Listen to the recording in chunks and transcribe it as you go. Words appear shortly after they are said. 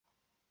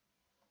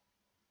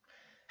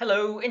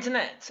Hello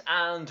Internet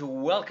and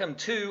welcome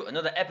to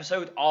another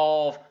episode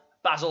of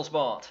Bazzle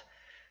Sport.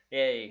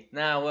 Yay.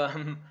 Now,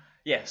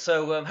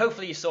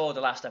 hopefully you saw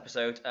the last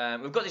episode.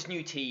 We've got this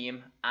new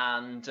team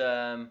and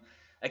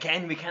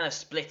again we kind of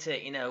split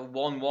it,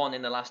 1-1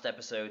 in the last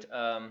episode.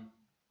 Our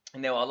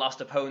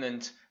last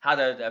opponent had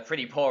a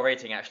pretty poor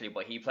rating actually,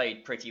 but he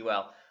played pretty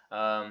well.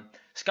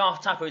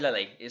 Scarf Tapu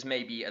Lele is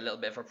maybe a little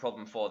bit of a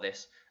problem for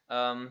this.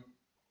 I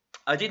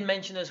did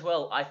mention as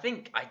well, I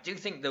do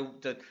think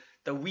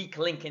the weak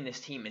link in this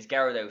team is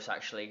Gyarados,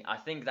 actually. I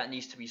think that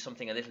needs to be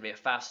something a little bit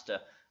faster.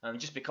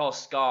 Just because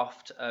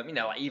Scarfed,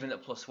 even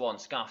at +1,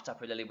 Scarf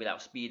Tapu Lele would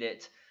outspeed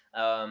it.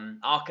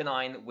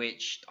 Arcanine,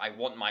 which I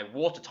want my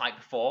Water type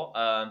for,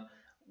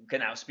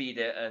 can outspeed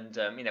it and,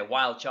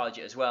 Wild Charge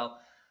it as well.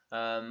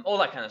 All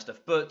that kind of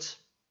stuff. But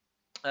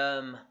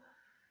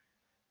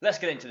let's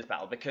get into this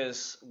battle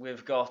because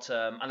we've got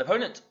an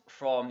opponent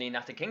from the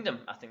United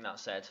Kingdom, I think that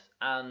said.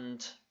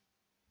 And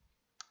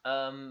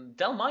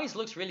Delmise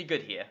looks really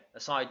good here,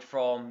 aside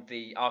from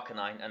the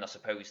Arcanine and I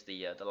suppose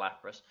the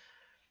Lapras.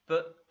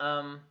 But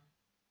how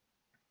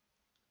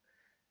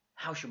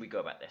should we go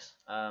about this?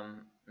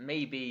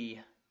 Maybe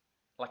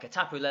like a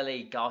Tapu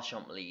Lele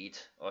Garchomp lead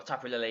or a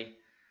Tapu Lele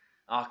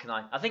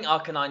Arcanine. I think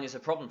Arcanine is a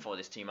problem for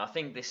this team. I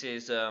think this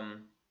is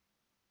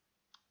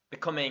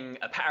becoming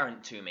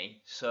apparent to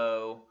me.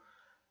 So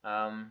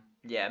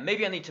yeah,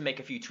 maybe I need to make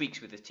a few tweaks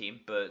with this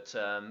team, but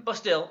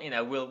still,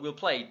 we'll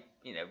play,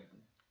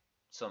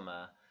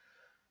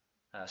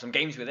 some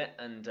games with it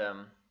and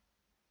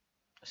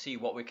see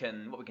what we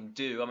can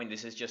do. I mean,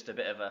 this is just a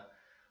bit of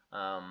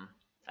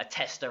a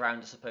test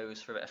around, I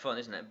suppose, for a bit of fun,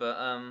 isn't it?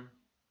 But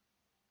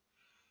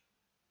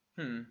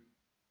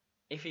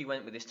if he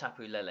went with this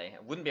Tapu Lele, I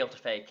wouldn't be able to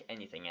fake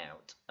anything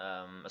out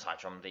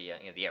aside from the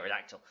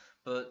Aerodactyl,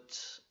 but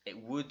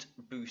it would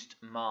boost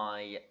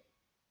my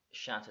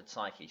Shattered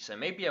Psyche. So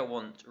maybe I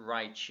want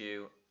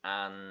Raichu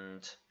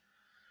and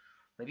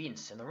maybe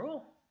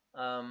Incineroar.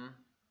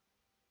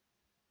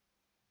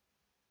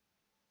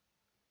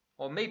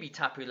 Or maybe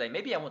Tapu Lele.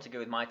 Maybe I want to go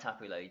with my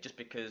Tapu Lele just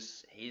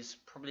because he's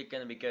probably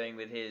going to be going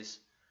with his...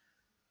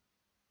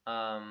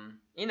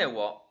 you know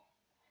what?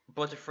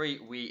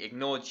 Butterfree, we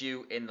ignored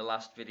you in the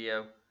last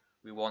video.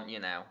 We want you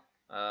now.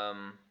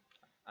 And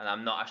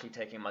I'm not actually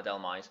taking my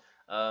Delmise.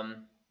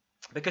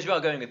 Because we are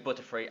going with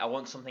Butterfree, I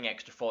want something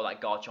extra for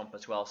that Garchomp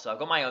as well. So I've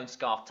got my own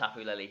Scarf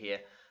Tapu Lele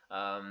here.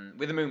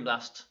 With a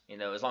Moonblast,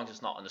 as long as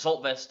it's not an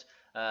Assault Vest,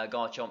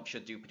 Garchomp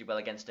should do pretty well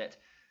against it.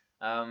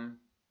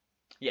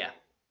 Yeah.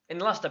 In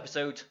the last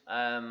episode,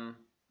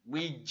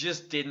 we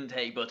just didn't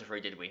take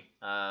Butterfree, did we?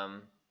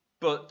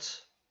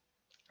 But,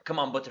 come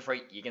on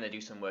Butterfree, you're going to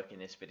do some work in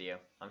this video.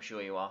 I'm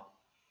sure you are.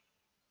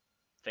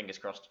 Fingers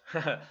crossed.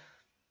 Who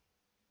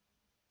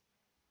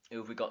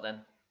have we got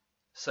then?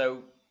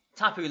 So,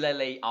 Tapu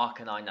Lele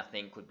Arcanine, I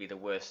think, would be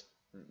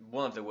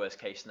one of the worst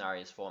case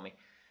scenarios for me.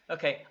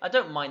 Okay, I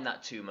don't mind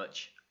that too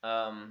much.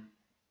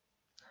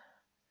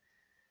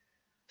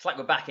 It's like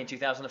we're back in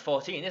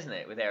 2014, isn't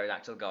it, with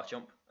Aerodactyl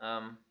Garchomp?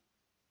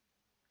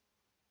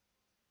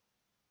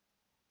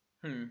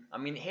 I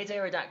mean, his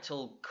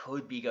Aerodactyl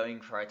could be going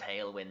for a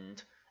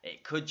Tailwind.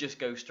 It could just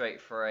go straight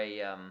for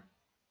a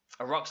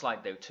Rock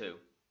Slide though too.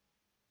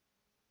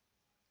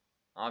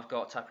 I've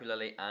got Tapu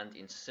Lele and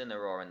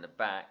Incineroar in the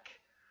back.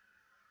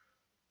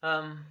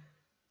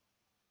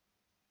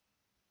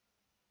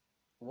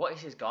 What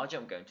is his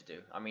Garchomp going to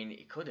do? I mean,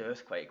 it could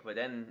Earthquake, but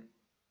then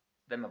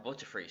my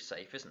Butterfree is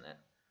safe, isn't it?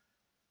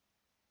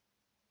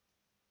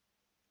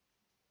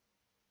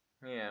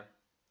 Yeah.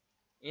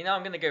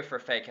 I'm going to go for a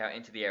Fake Out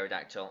into the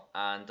Aerodactyl,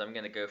 and I'm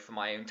going to go for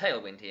my own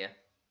Tailwind here.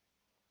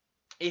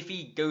 If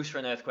he goes for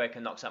an Earthquake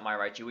and knocks out my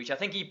Raichu, which I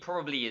think he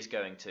probably is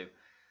going to,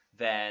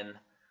 then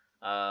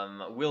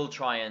we'll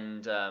try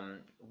and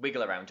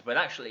wiggle around. But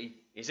actually,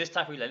 is this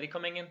Tapu Lele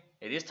coming in?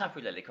 It is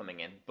Tapu Lele coming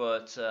in,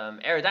 but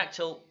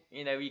Aerodactyl,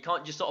 you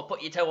can't just sort of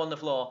put your toe on the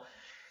floor.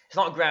 It's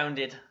not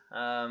grounded.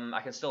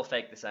 I can still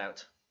fake this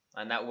out.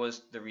 And that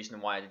was the reason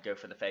why I did go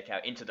for the Fake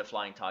Out into the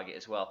flying target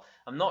as well.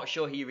 I'm not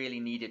sure he really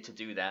needed to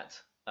do that.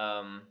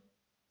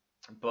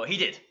 But he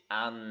did.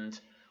 And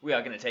we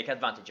are going to take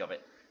advantage of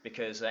it.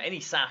 Because any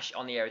sash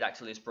on the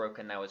Aerodactyl is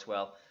broken now as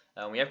well.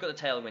 We have got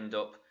the Tailwind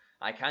up.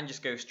 I can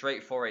just go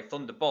straight for a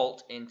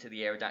Thunderbolt into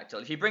the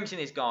Aerodactyl. If he brings in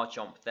his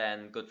Garchomp,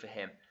 then good for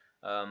him.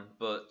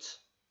 But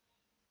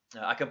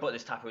I can put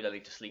this Tapu Lele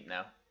to sleep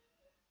now.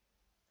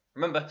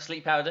 Remember,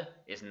 Sleep Powder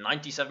is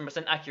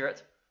 97%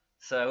 accurate.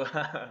 So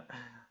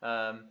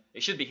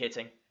it should be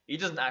hitting. He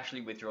doesn't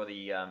actually withdraw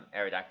the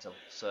Aerodactyl.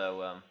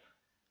 So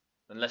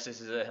unless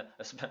this is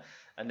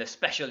an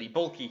especially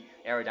bulky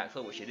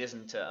Aerodactyl, which it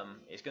isn't,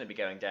 it's going to be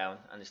going down.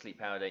 And the Sleep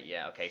Powder,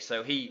 yeah, okay.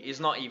 So he is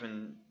not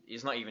even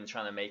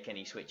trying to make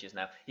any switches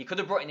now. He could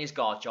have brought in his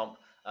Garchomp.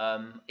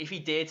 If he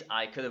did,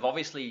 I could have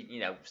obviously,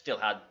 still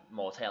had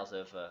more turns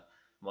of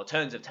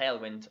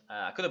Tailwind.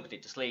 I could have put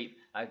it to sleep.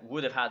 I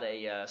would have had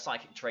a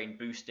Psychic Terrain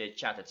boosted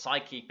Shattered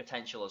Psyche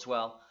potential as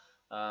well.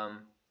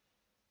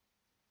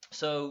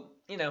 So,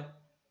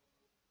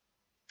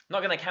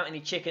 Not going to count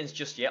any chickens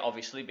just yet,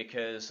 obviously,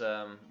 because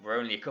we're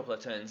only a couple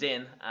of turns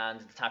in, and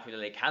the Tapu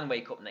Lily can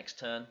wake up next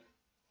turn.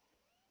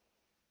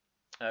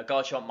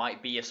 Garchomp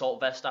might be Assault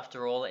Vest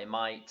after all. It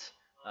might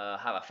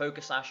have a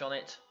Focus Sash on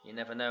it. You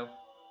never know.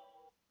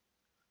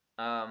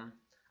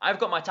 I've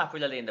got my Tapu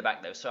Lily in the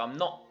back though, so I'm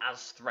not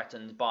as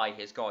threatened by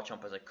his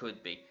Garchomp as I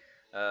could be.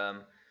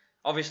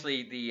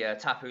 Obviously, the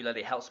Tapu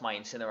Lily helps my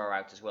Incineroar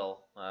out as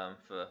well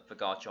for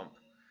Garchomp.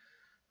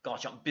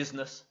 Garchomp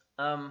business.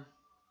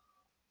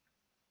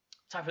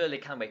 Tapu Lily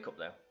can wake up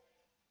though.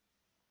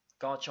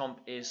 Garchomp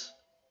is...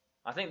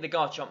 I think the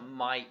Garchomp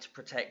might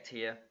protect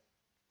here.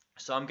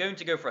 So I'm going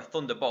to go for a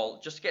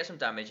Thunderbolt just to get some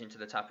damage into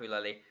the Tapu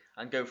Lily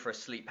and go for a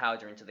Sleep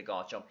Powder into the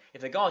Garchomp.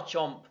 If the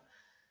Garchomp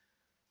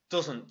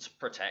doesn't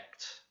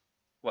protect...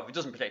 Well, if it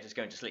doesn't protect, it's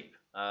going to sleep.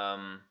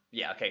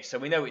 Yeah, okay, so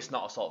we know it's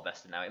not Assault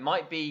Vested now. It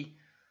might be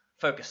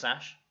Focus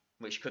Sash,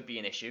 which could be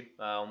an issue.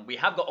 We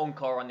have got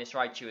Encore on this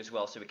Raichu as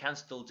well, so we can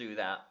still do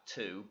that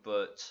too,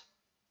 but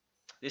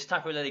this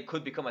Tapu Lily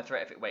could become a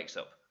threat if it wakes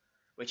up,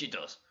 which it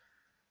does.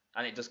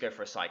 And it does go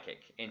for a Psychic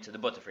into the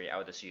Butterfree, I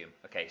would assume.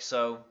 Okay,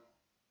 so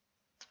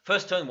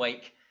first turn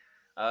wake.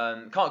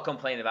 Can't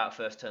complain about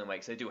first turn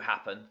wakes. They do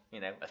happen,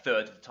 you know, a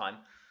third of the time.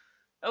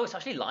 Oh, it's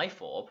actually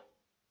Life Orb.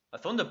 A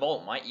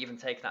Thunderbolt might even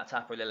take that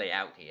Tapu Lily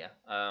out here.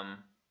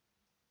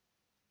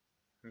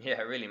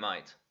 Yeah, it really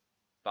might.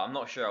 But I'm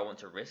not sure I want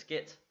to risk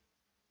it.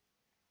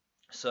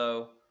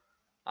 So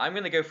I'm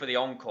going to go for the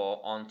Encore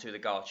onto the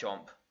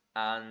Garchomp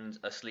and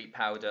a Sleep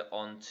Powder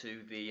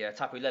onto the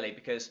Tapu Lily,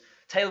 because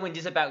Tailwind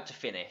is about to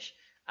finish,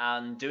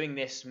 and doing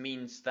this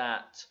means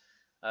that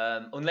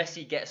unless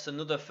he gets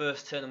another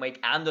first turn wake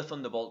and the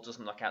Thunderbolt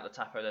doesn't knock out the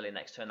Tapu Lily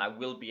next turn, I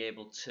will be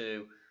able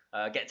to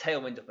get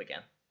Tailwind up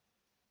again.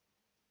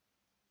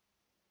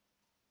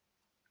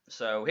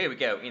 So here we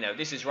go. You know,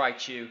 this is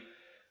Raichu,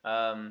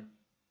 Raichu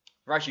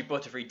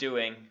Butterfree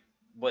doing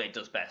what it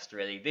does best,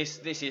 really. This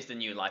is the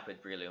new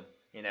Liquid Breloom.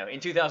 You know,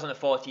 in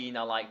 2014,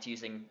 I liked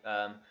using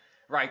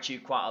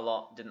Raichu quite a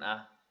lot, didn't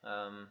I?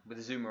 With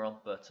a Azumarill,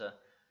 but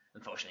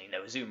unfortunately,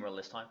 no Azumarill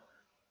this time.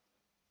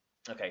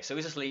 Okay, so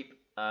he's asleep.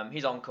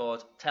 He's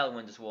encored.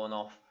 Tailwind has worn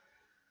off,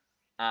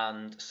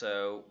 and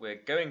so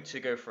we're going to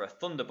go for a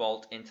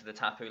Thunderbolt into the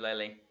Tapu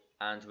Lily,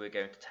 and we're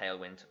going to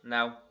Tailwind.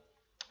 Now,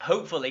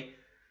 hopefully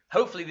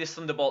this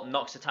Thunderbolt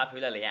knocks the Tapu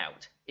Lily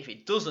out. If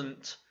it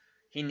doesn't,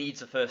 he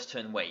needs a first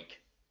turn wake.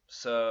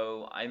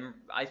 So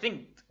I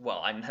think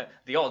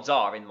the odds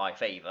are in my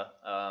favour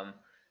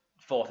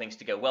for things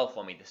to go well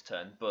for me this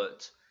turn,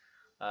 but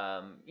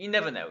you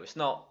never know. It's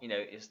not, you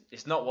know,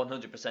 it's not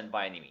 100%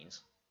 by any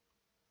means.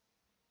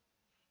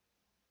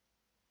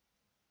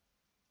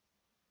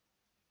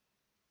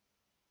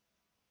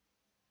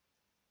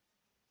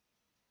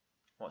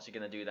 What's he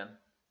gonna do then?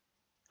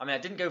 I mean, I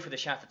didn't go for the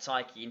Shattered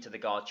Psyche into the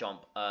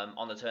Garchomp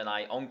on the turn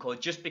I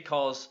encored, just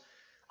because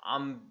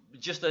I'm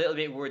just a little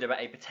bit worried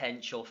about a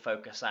potential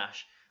Focus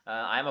Sash.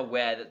 I am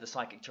aware that the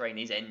Psychic Terrain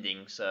is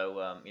ending,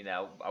 so you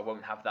know, I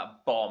won't have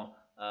that bomb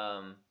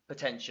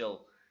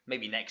potential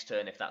maybe next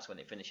turn if that's when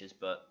it finishes,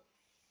 but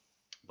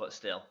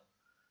still.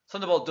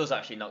 Thunderbolt does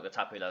actually knock the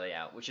Tapu Lily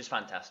out, which is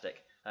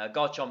fantastic.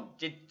 Garchomp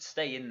did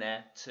stay in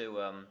there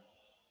to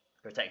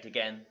protect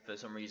again for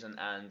some reason,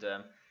 and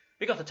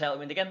we got the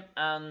Tailwind again,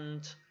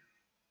 and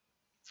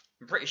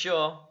I'm pretty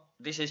sure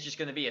this is just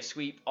going to be a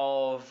sweep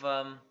of,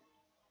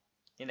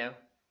 you know,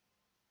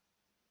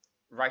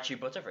 Raichu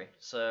Butterfree.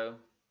 So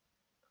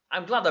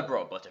I'm glad I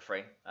brought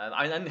Butterfree.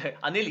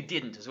 I nearly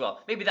didn't as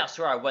well. Maybe that's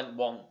where I went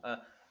wrong.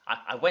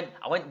 I went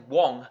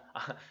wrong.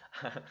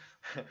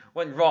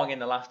 Went wrong in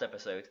the last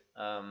episode.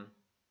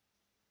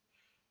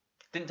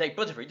 Didn't take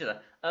Butterfree, did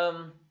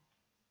I?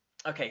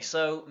 Okay,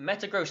 so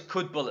Metagross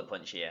could Bullet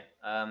Punch here.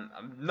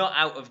 I'm not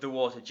out of the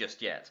water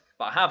just yet,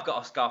 but I have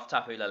got a Scarf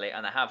Tapu Lily,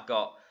 and I have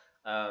got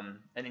an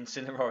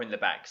Incineroar in the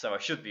back, so I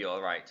should be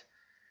alright.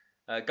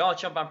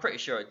 Garchomp, I'm pretty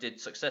sure it did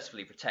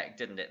successfully protect,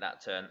 didn't it,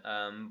 that turn?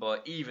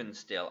 But even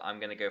still, I'm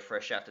going to go for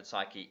a Shattered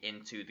Psyche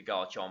into the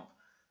Garchomp,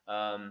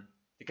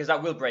 because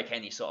that will break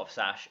any sort of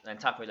sash, and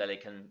Tapu Lily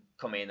can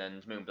come in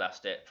and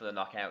Moonblast it for the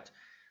knockout.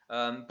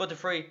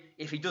 Butterfree,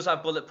 if he does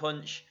have Bullet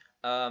Punch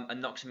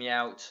and knocks me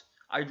out,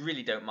 I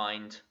really don't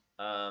mind.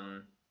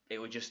 It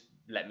would just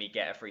let me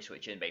get a free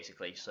switch in,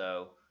 basically.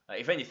 So,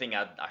 if anything,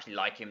 I'd actually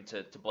like him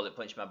to Bullet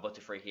Punch my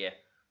Butterfree here,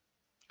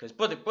 because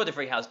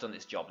Butterfree has done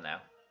its job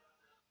now.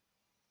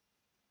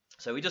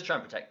 So we just try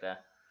and protect there.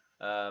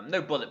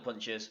 No Bullet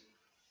Punches.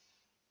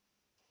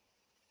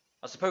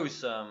 I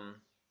suppose,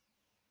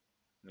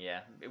 yeah,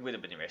 it would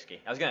have been risky.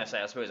 I was going to say,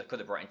 I suppose I could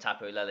have brought in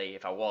Tapu Lily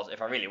if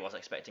I really was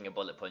expecting a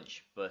Bullet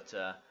Punch, but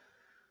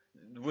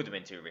it would have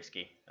been too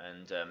risky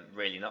and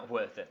really not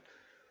worth it.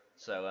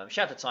 So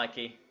Shattered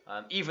Psyche,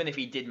 even if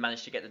he did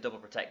manage to get the double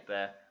protect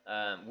there,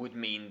 would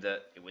mean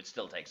that it would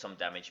still take some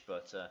damage,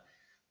 but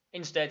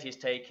instead he's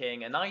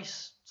taking a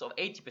nice sort of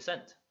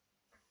 80%,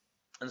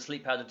 and the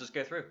Sleep Powder does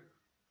go through.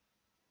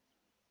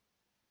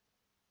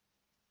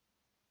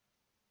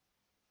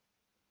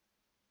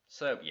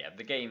 So yeah,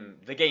 the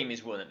game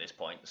is won at this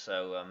point.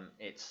 So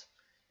it's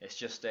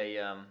just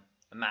a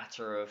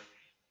matter of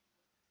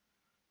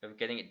of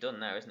getting it done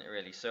now, isn't it,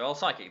 really? So I'll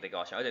Psychic the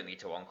Garchomp. I don't need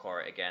to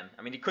Encore it again.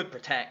 I mean, he could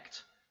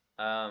protect.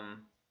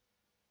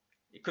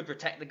 He could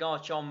protect the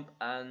Garchomp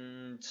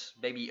and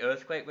maybe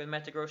Earthquake with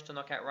Metagross to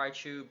knock out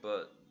Raichu,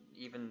 but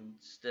even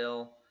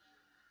still...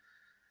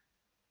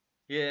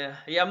 Yeah,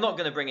 I'm not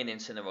going to bring in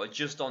Incineroar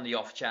just on the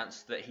off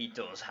chance that he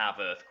does have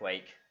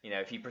Earthquake. You know,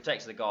 if he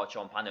protects the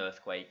Garchomp and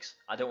Earthquakes,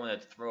 I don't want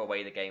to throw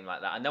away the game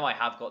like that. I know I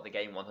have got the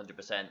game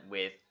 100%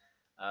 with,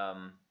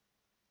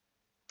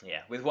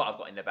 with what I've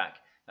got in the back.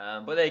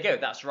 But there you go,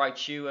 that's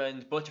Raichu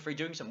and Butterfree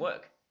doing some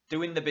work,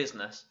 doing the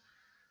business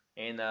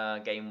in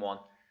game 1.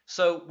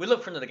 So we'll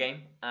look for another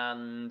game,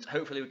 and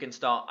hopefully we can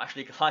start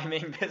actually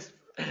climbing this.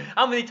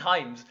 How many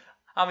times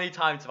have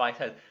I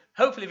said?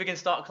 Hopefully we can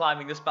start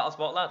climbing this Battle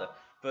Spot ladder.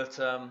 But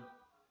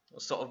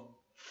sort of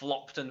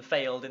flopped and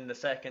failed in the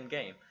second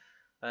game,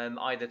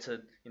 either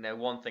to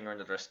one thing or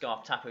another, a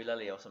Scarf, Tapu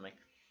Lele or something.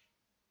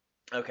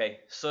 Okay,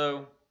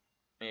 so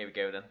here we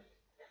go then.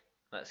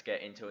 Let's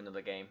get into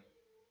another game.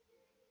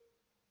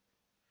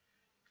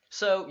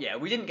 So yeah,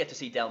 we didn't get to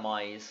see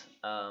Delmise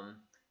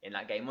in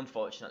that game,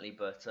 unfortunately,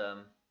 but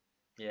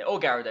or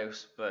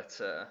Gyarados. But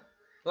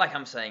like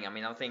I'm saying, I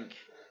mean, I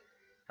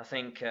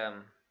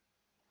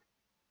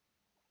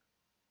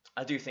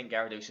do think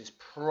Gyarados is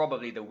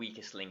probably the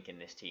weakest link in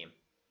this team.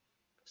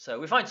 So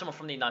we find someone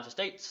from the United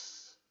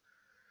States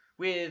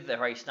with a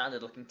very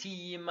standard looking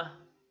team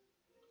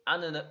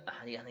and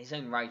his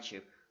own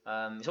Raichu.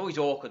 It's always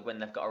awkward when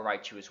they've got a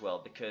Raichu as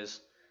well because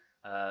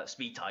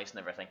speed ties and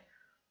everything.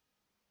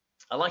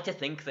 I like to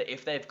think that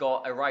if they've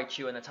got a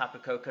Raichu and a Tapu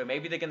Koko,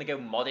 maybe they're going to go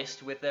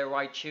modest with their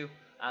Raichu,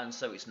 and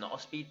so it's not a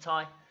speed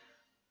tie.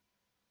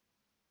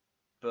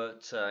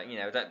 But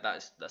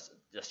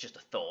that's just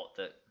a thought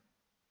that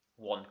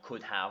one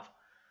could have.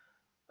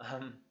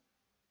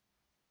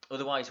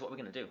 Otherwise, what are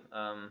we going to do?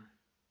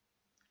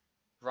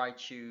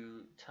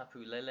 Raichu,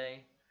 Tapu Lele,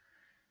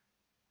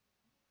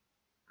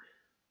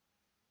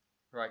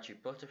 Raichu,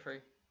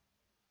 Butterfree.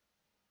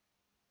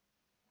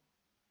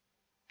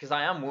 Because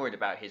I am worried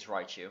about his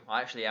Raichu.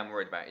 I actually am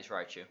worried about his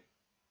Raichu.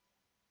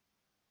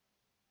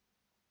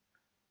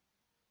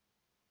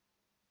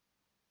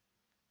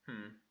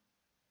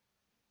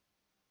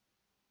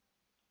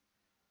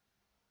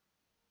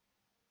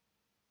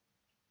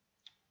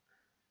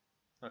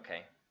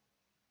 Okay.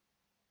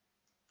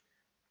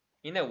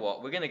 You know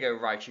what? We're going to go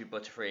Raichu,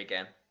 Butterfree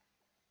again.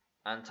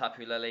 And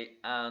Tapu Lele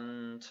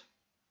and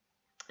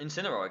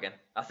Incineroar again.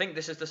 I think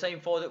this is the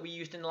same 4 that we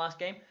used in the last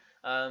game.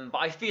 But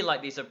I feel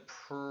like these are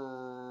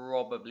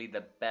probably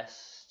the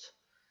best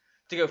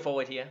to go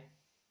forward here.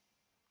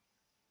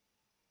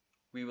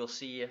 We will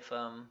see if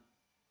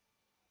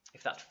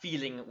that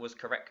feeling was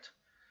correct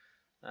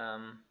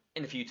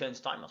in a few turns'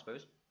 time, I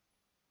suppose.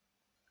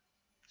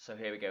 So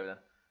here we go then.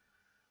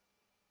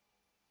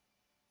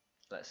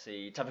 Let's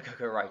see, Tapu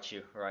Koko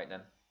Raichu, right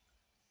then.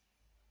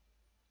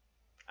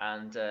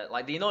 And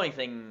like the annoying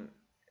thing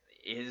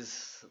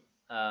is,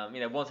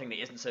 one thing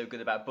that isn't so good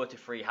about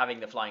Butterfree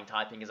having the flying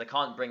typing is I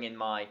can't bring in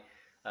my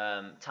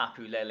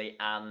Tapu Lele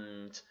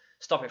and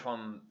stop it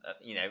from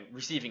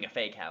receiving a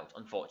fake out,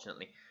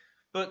 unfortunately.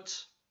 But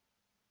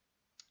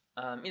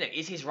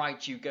is his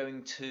Raichu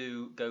going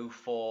to go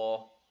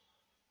for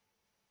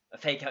a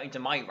fake out into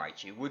my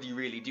Raichu? Would he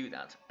really do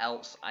that?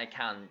 Else I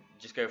can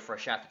just go for a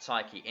Shattered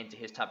Psyche into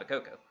his Tapu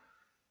Koko,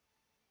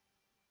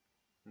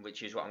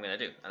 which is what I'm going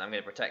to do, and I'm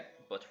going to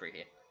protect Butterfree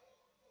here.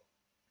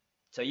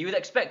 So you would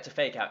expect to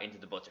fake out into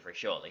the Butterfree,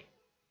 surely.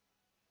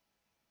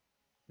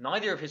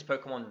 Neither of his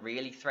Pokemon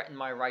really threaten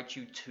my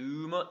Raichu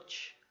too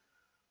much,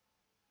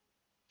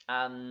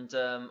 and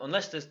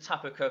unless this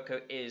Tapu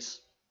Koko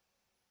is,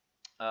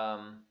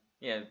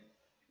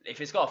 if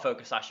it's got a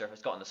Focus Sash or if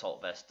it's got an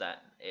Assault Vest, then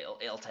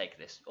it'll take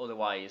this.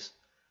 Otherwise,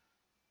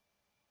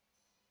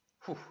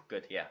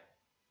 good, yeah.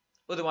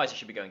 Otherwise, it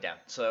should be going down.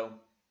 So,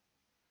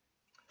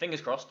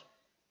 fingers crossed.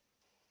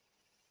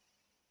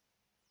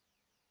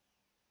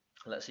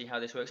 Let's see how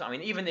this works. I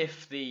mean, even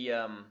if the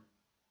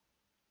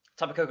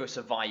Tapu Koko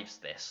survives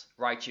this,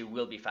 Raichu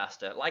will be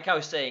faster. Like I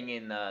was saying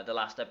in the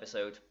last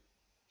episode,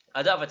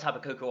 I don't have a Tapu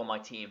Koko on my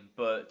team,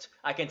 but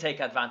I can take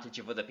advantage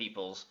of other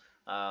people's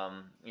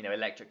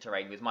electric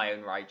terrain with my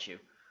own Raichu,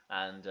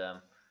 and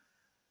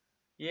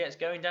yeah, it's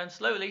going down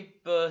slowly,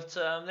 but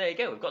there you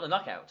go, we've got the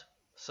knockout.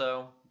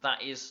 So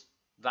that is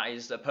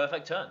a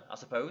perfect turn, I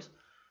suppose.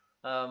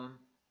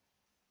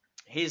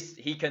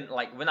 He can,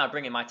 like, when I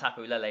bring in my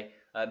Tapu Lele,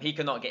 he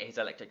cannot get his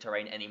electric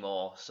terrain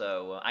anymore,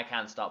 so I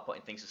can start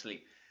putting things to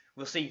sleep.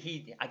 We'll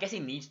see. I guess he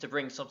needs to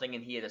bring something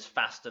in here that's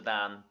faster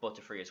than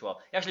Butterfree as well.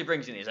 He actually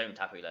brings in his own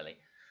Tapu Lele,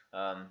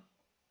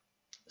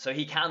 so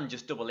he can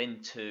just double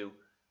into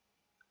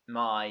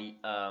my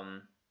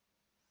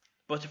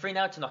Butterfree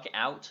now to knock it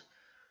out.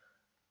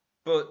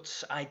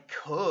 But I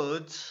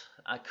could,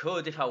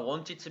 if I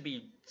wanted to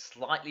be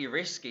slightly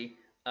risky,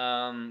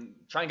 try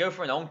and go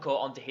for an Encore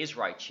onto his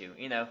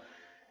Raichu.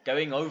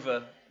 Going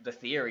over the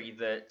theory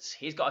that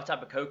he's got a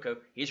Tapu Koko,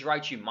 his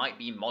Raichu might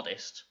be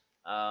modest.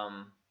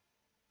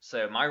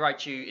 So my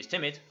Raichu is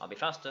timid, I'll be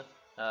faster.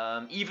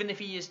 Even if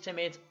he is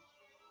timid,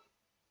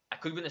 I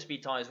could win a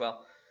speed tie as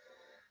well.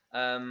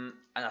 And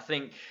I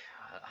think,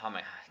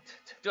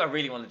 do I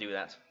really want to do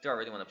that? Do I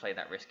really want to play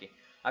that risky?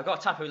 I've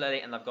got Tapu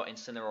Lele and I've got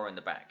Incineroar in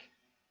the back.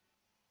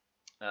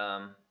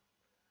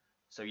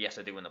 So yes,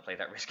 I do want to play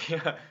that risky.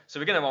 So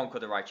we're going to Encore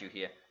the Raichu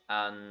here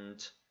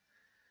and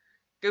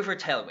go for a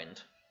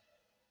Tailwind.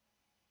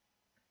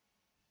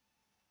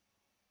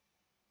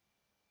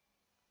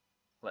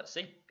 Let's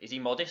see. Is he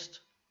modest?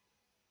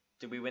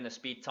 Did we win a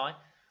speed tie?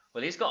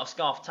 Well, he's got a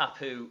Scarf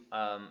Tapu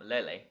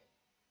Lele.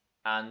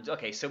 And,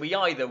 okay, so we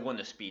either won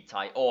a speed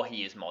tie or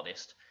he is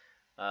modest.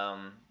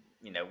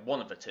 You know,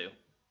 one of the two.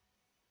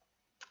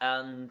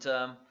 And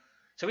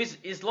so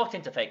he's locked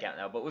into Fake Out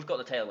now, but we've got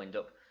the Tailwind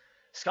up.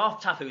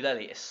 Scarf Tapu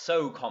Lele is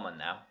so common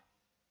now.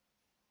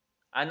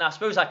 And I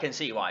suppose I can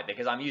see why,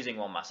 because I'm using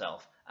one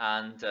myself.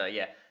 And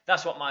yeah,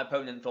 that's what my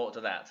opponent thought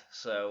to that.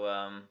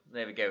 So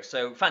there we go.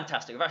 So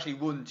fantastic. We've actually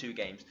won 2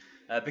 games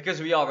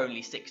because we are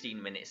only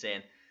 16 minutes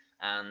in.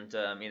 And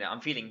you know,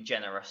 I'm feeling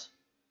generous.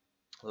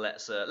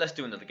 Let's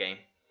do another game.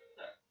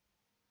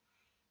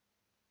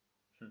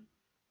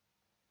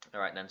 All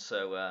right then.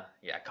 So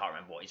yeah, I can't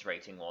remember what his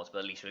rating was, but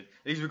at least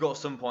we got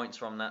some points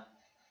from that.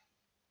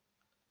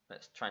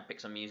 Let's try and pick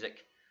some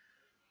music.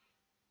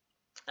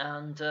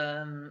 And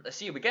let's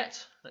see who we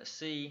get. Let's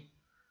see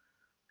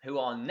who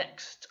our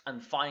next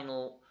and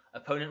final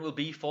opponent will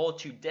be for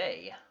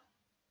today.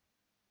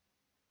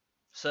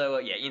 So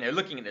yeah, you know,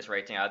 looking at this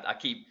rating,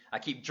 I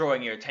keep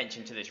drawing your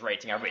attention to this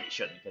rating. I really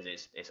shouldn't,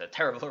 because it's a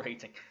terrible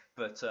rating.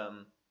 But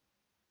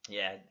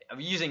yeah, I'm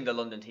using the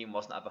London team,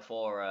 wasn't I,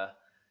 before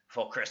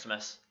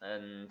Christmas,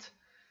 and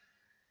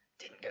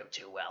didn't go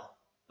too well.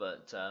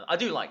 But I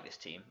do like this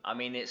team. I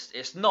mean,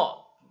 it's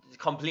not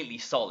completely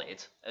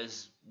solid,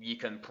 as you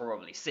can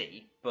probably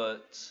see,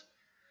 but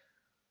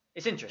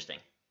it's interesting.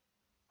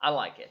 I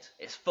like it.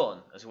 It's fun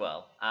as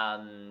well,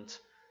 and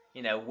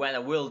you know, when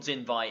a World's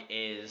Invite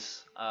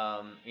is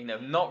you know,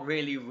 not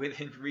really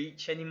within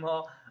reach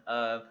anymore,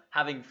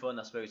 having fun,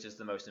 I suppose, is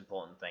the most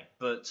important thing.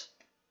 But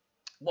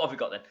what have we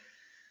got then?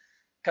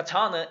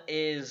 Katana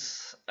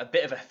is a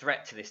bit of a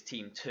threat to this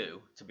team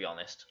too, to be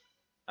honest.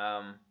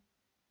 I'm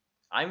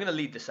going to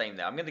lead the same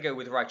there. I'm going to go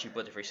with Raichu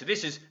Butterfree. So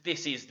this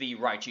is the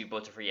Raichu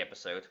Butterfree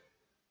episode.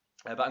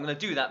 But I'm going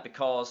to do that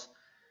because...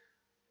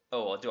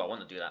 Oh, or do I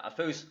want to do that? I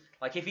suppose,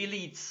 like, if he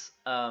leads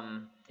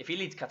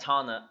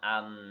Katana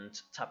and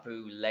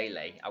Tapu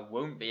Lele, I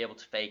won't be able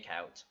to Fake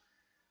Out.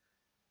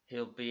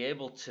 He'll be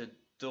able to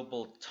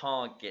double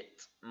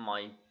target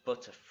my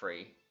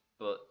Butterfree,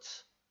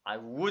 but I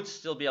would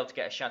still be able to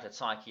get a Shattered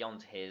Psyche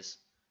onto his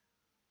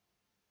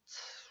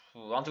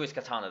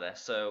Katana there.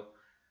 So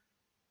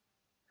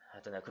I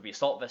don't know, it could be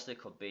Assault Vest,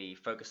 it could be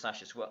Focus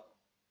Sash as well.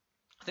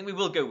 I think we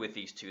will go with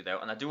these two though,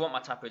 and I do want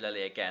my Tapu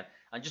Lele again.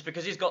 And just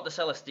because he's got the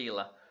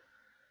Celesteela,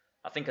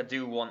 I think I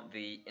do want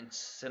the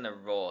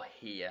Incineroar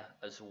here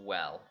as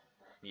well.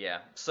 Yeah,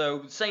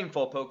 so same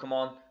 4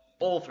 Pokemon,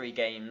 all 3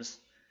 games.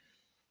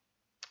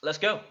 Let's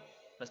go.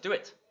 Let's do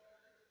it.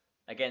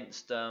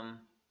 Against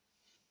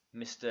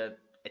Mr.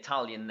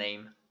 Italian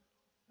name.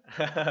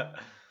 Alright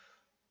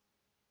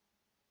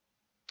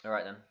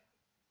then.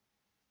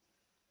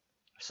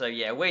 So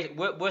yeah,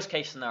 worst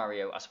case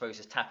scenario, I suppose,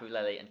 is Tapu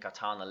Lele and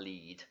Katana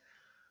lead.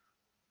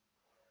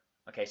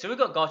 Okay, so we've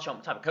got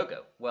Garchomp, Tapu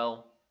Koko.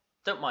 Well,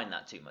 don't mind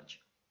that too much.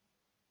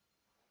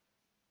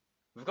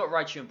 We've got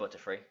Raichu and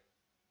Butterfree.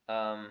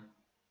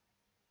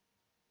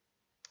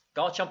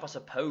 Garchomp, I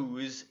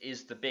suppose,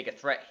 is the bigger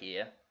threat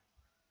here.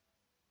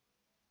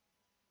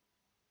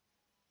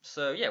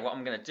 So yeah, what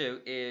I'm going to do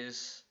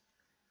is...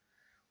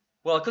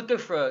 Well, I could go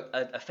for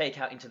a Fake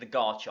Out into the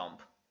Garchomp.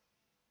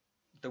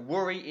 The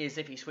worry is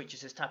if he switches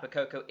his Tapu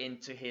Koko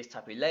into his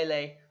Tapu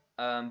Lele,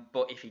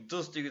 but if he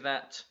does do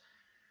that,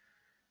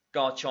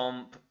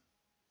 Garchomp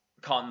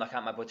can't knock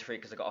out my Butterfree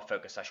because I got a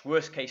Focus Sash.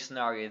 Worst case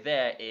scenario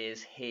there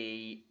is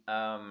he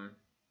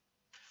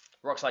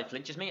Rock Slide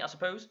flinches me, I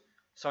suppose.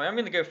 So I am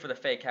going to go for the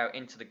Fake Out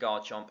into the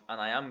Garchomp,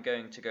 and I am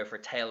going to go for a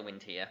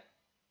Tailwind here,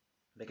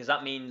 because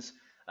that means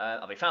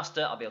I'll be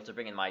faster, I'll be able to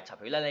bring in my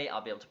Tapu Lele,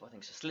 I'll be able to put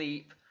things to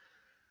sleep.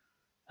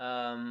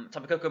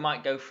 Tapu Koko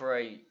might go for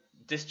a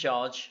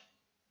Discharge.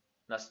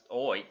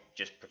 Or it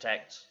just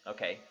protects.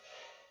 Okay.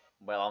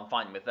 Well, I'm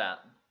fine with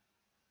that.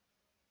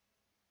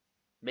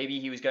 Maybe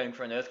he was going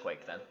for an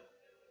Earthquake then.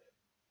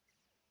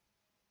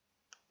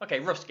 Okay,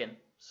 Ruskin.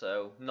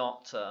 So,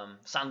 not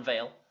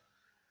Sandvale.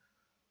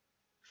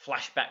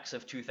 Flashbacks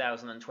of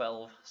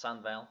 2012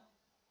 Sandvale.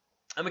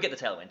 And we get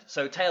the Tailwind.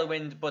 So,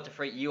 Tailwind,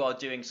 Butterfree, you are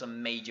doing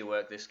some major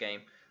work this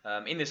game.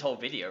 In this whole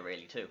video,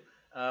 really, too.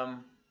 I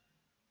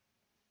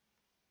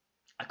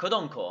could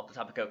Encore the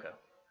Tapu Koko.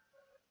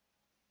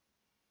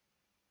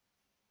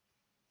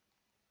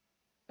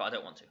 But I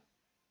don't want to.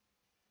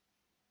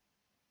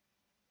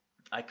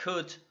 I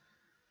could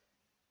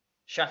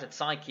Shattered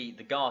Psyche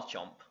the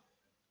Garchomp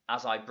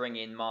as I bring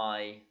in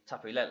my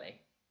Tapu Lele.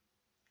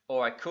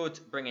 Or I could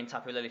bring in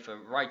Tapu Lele for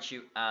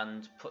Raichu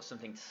and put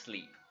something to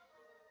sleep.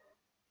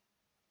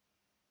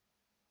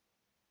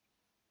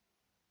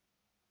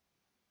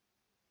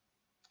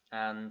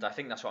 And I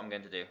think that's what I'm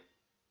going to do.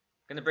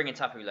 I'm going to bring in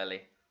Tapu Lele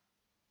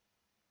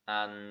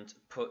and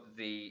put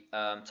the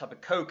Tapu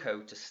Koko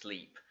to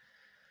sleep.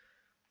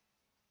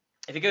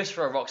 If he goes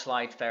for a Rock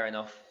Slide, fair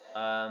enough.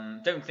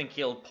 Don't think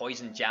he'll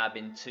Poison Jab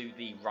into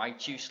the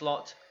Raichu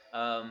slot.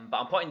 But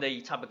I'm putting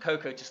the Tapu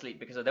Koko to sleep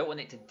because I don't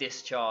want it to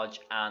discharge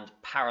and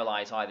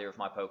paralyze either of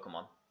my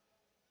Pokemon.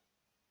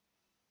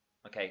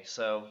 Okay,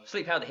 so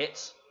Sleep Powder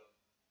hits.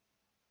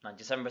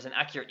 97%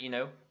 accurate, you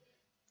know.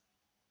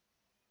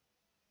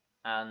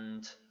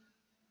 And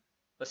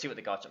let's see what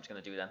the Garchomp's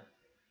going to do then.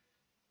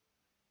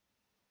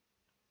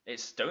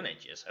 It's Stone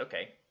Edges,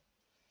 okay.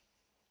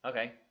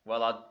 Okay,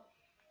 well, I'd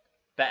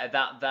better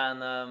that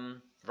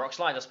than Rock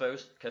Slide, I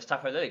suppose, because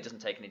Tapu Lele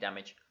doesn't take any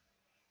damage.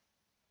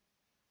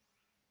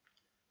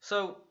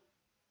 So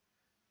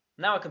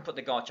now I can put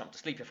the Garchomp to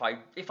sleep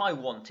if I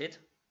wanted,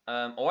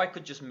 or I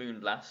could just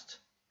Moonblast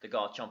the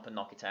Garchomp and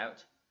knock it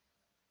out.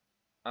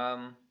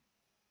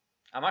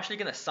 I'm actually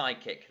going to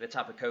Psychic the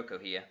Tapu Koko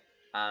here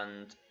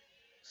and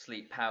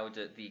Sleep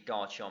Powder the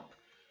Garchomp.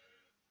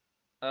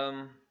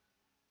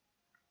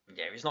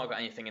 Yeah, he's not got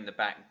anything in the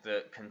back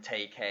that can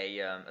take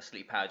a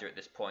Sleep Powder at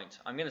this point.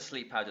 I'm going to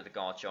Sleep Powder the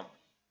Garchomp.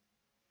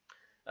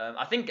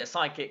 I think a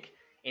Psychic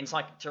in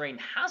Psychic Terrain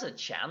has a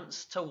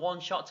chance to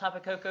one-shot Tapu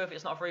Koko if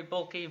it's not very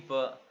bulky,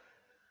 but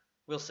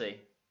we'll see.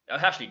 It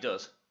actually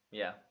does,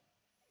 yeah.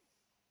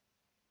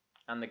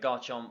 And the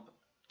Garchomp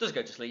does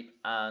go to sleep,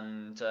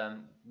 and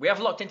we have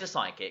locked into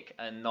Psychic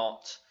and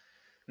not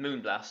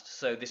Moonblast,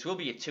 so this will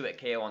be a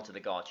 2-hit KO onto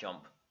the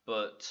Garchomp,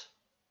 but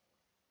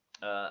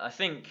I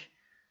think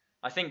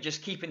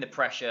just keeping the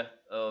pressure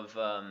of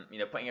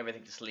putting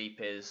everything to sleep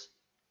is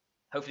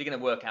hopefully going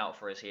to work out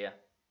for us here.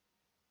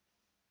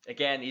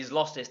 Again, he's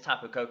lost his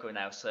Tapu Koko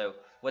now, so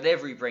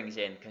whatever he brings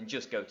in can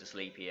just go to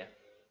sleep here.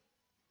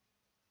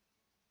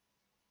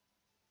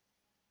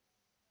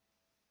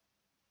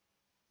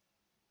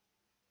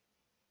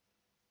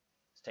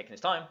 It's taking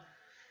his time,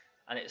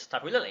 and it's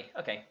Tapu Lele.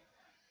 Okay,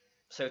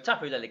 so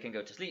Tapu Lele can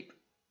go to sleep,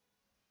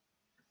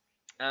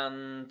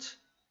 and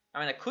I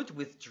mean I could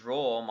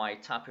withdraw my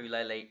Tapu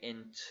Lele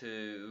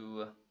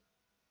into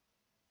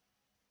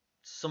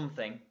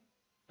something.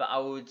 But I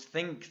would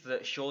think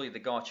that surely the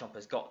Garchomp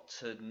has got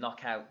to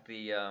knock out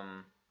the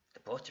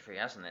Butterfree,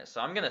 hasn't it? So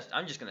I'm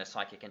just gonna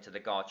Psychic into the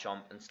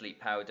Garchomp and Sleep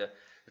Powder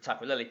the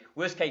Tapu Lele.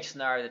 Worst case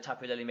scenario, the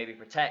Tapu Lele maybe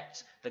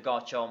protects, the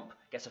Garchomp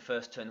gets a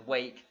first turn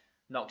Wake,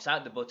 knocks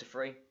out the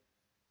Butterfree.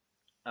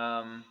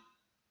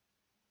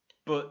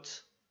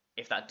 But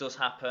if that does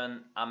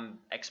happen, I'm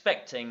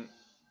expecting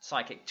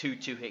Psychic to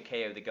 2-hit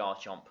KO the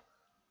Garchomp,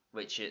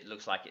 which it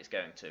looks like it's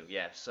going to.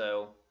 Yeah.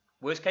 So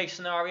worst case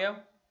scenario.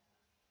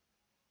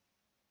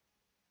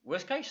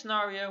 Worst case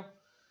scenario,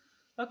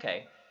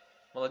 okay,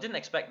 well I didn't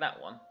expect that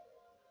one.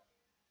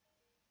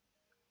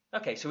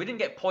 Okay, so we didn't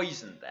get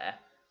poisoned there.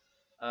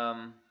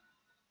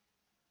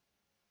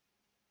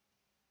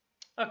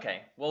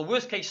 Okay, well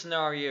worst case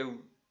scenario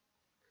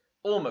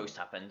almost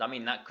happened. I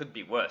mean that could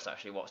be worse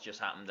actually what's just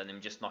happened than him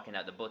just knocking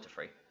out the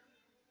Butterfree.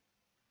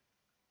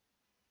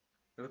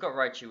 We've got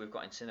Raichu, we've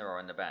got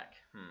Incineroar in the back.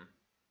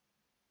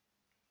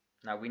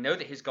 Now we know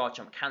that his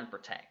Garchomp can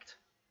protect.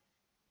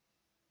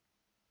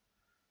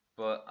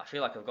 But I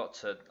feel like I've got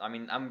to. I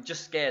mean, I'm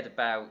just scared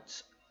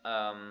about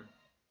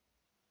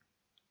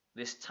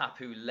this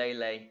Tapu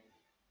Lele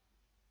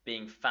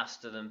being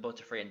faster than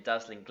Butterfree and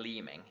Dazzling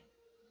Gleaming.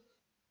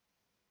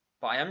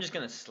 But I am just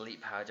going to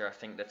Sleep Powder, I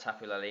think, the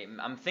Tapu Lele.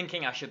 I'm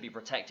thinking I should be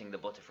protecting the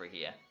Butterfree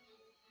here.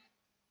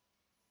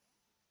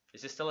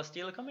 Is this still a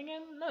Stealer coming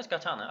in? No, it's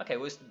Katana. Okay,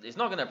 well, it's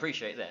not going to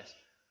appreciate this.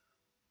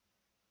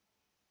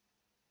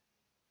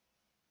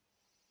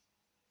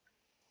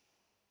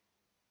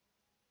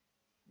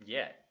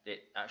 Yeah,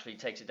 it actually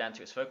takes it down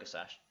to its Focus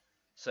Sash.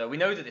 So we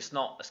know that it's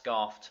not a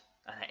Scarfed,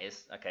 and it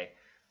is, okay.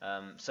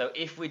 So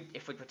if we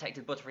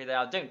protected Butterfree there,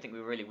 I don't think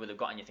we really would have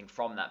got anything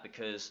from that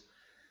because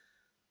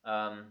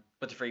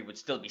Butterfree would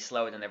still be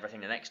slower than everything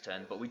the next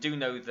turn. But we do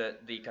know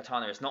that the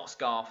Katana is not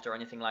Scarfed or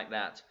anything like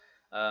that.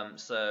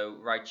 So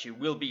Raichu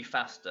will be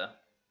faster.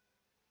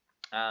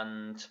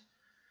 And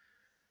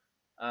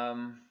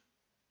will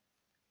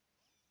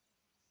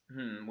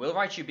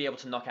Raichu be able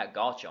to knock out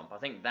Garchomp? I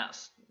think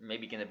that's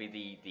maybe going to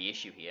be the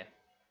issue here.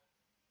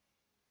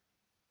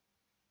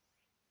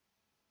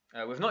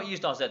 We've not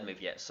used our Z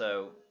move yet,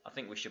 so I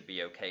think we should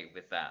be okay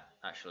with that,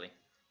 actually.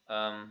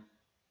 I'm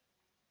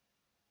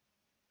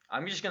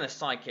just going to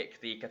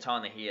Psychic the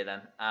Katana here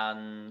then,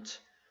 and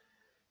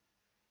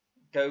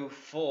go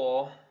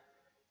for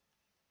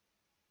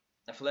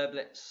a Flare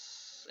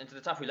Blitz into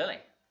the Tapu Lele,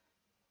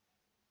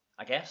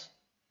 I guess.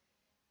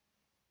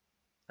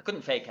 I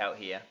couldn't Fake Out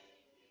here.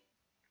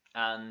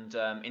 And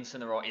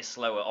Incineroar is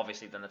slower,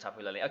 obviously, than the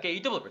Tapu Lele. Okay,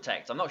 he double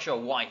protects. I'm not sure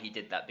why he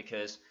did that,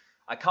 because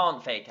I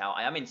can't Fake Out.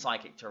 I am in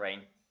Psychic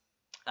Terrain.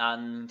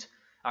 And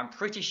I'm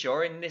pretty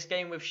sure in this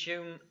game we've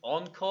shown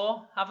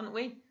Encore, haven't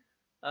we?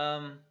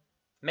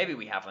 Maybe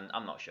we haven't.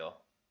 I'm not sure.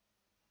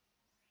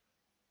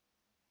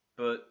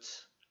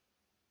 But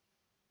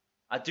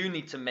I do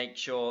need to make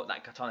sure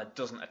that Katana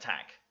doesn't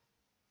attack.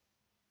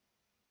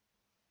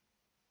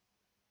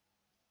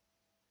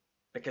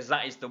 because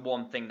that is the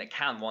one thing that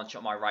can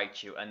one-shot my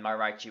Raichu, and my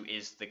Raichu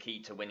is the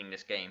key to winning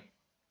this game.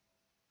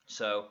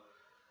 So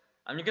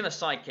I'm going to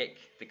Psychic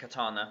the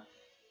Katana.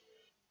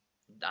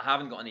 I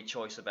haven't got any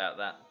choice about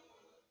that.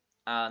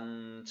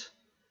 And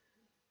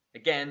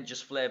again,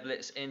 just Flare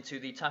Blitz into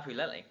the Tapu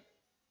Lele.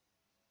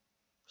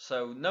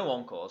 So no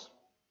Encores.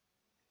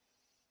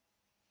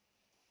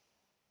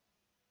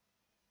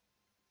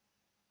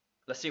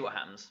 Let's see what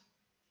happens.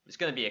 It's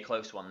going to be a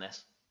close one,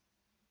 this.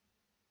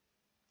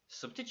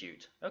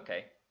 Substitute.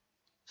 Okay.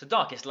 So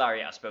Darkest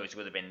Lariat, I suppose,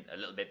 would have been a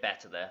little bit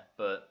better there,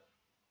 but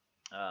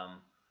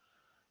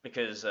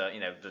because you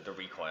know, the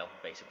recoil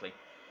basically.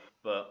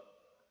 But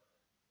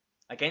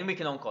again, we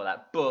can encore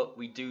that, but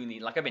we do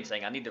need, like I've been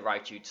saying, I need the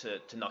Raichu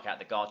to knock out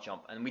the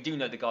Garchomp, and we do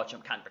know the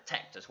Garchomp can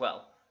protect as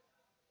well.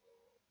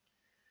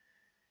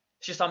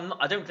 It's just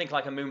I don't think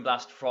like a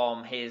Moonblast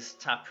from his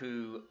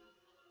Tapu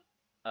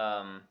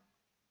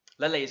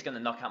Lele is going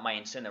to knock out my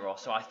Incineroar,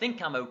 so I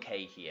think I'm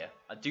okay here.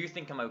 I do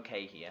think I'm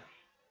okay here.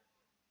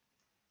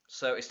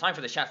 So it's time for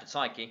the Shattered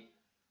Psyche.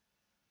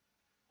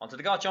 Onto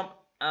the Garchomp,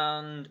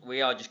 and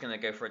we are just going to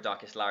go for a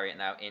Darkest Lariat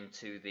now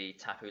into the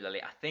Tapu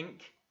Lele, I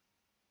think.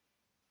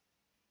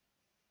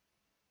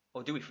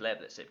 Or do we Flare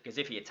Blitz it? Because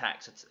if he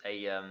attacks, it's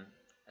a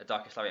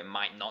Darkest Lariat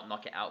might not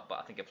knock it out, but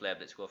I think a Flare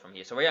Blitz will from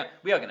here. So we are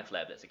going to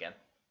Flare Blitz again.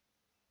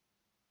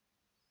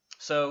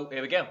 So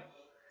here we go.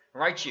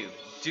 Raichu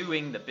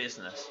doing the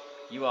business.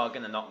 You are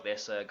going to knock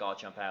this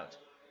Garchomp out.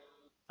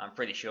 I'm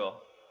pretty sure.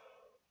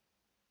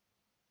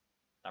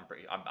 I'm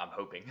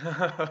hoping.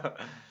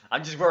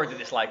 I'm just worried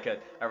that it's like a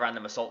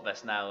random Assault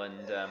Vest now,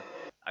 and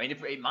I mean,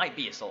 it might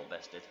be Assault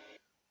Vested.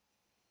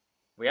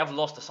 We have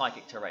lost the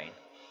Psychic Terrain.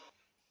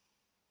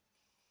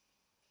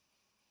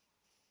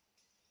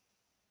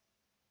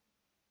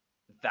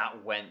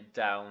 That went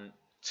down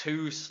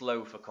too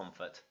slow for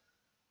comfort.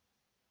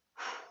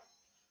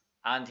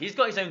 And he's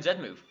got his own Z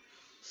move.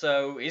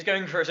 So he's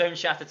going for his own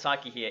Shattered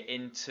Psyche here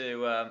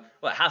into, well,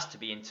 it has to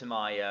be into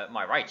my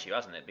my Raichu,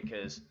 hasn't it?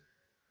 Because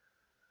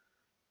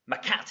my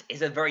cat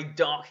is a very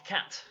dark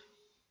cat.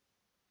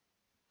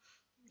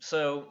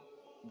 So,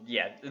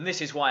 yeah, and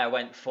this is why I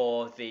went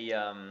for the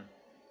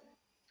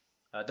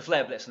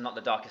Flare Blitz and not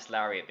the Darkest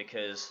Lariat,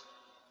 because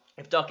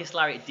if Darkest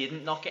Lariat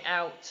didn't knock it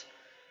out,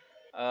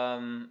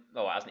 oh,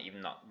 it hasn't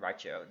even knocked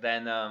Raichu out,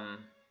 then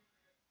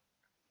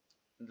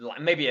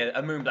like maybe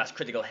a Moonblast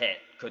critical hit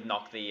could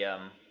knock the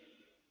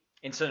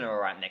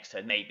Incineroar out next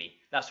turn, maybe.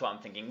 That's what I'm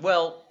thinking.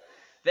 Well,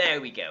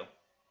 there we go.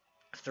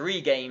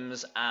 3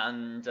 games,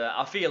 and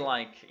I feel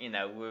like, you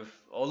know,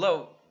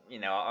 although, you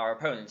know, our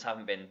opponents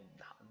haven't been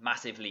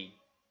massively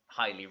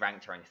highly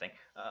ranked or anything,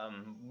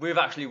 we've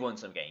actually won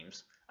some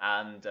games,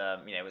 and,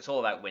 you know, it's all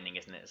about winning,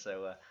 isn't it?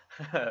 So,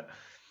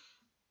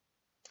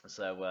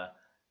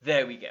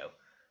 there we go.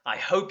 I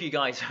hope you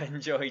guys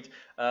enjoyed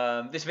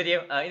this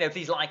video. You know,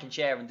 please like and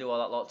share and do all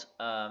that lot.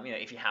 You know,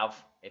 if you have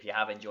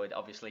enjoyed it,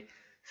 obviously.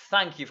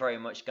 Thank you very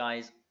much,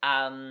 guys,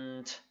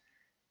 and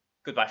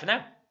goodbye for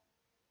now.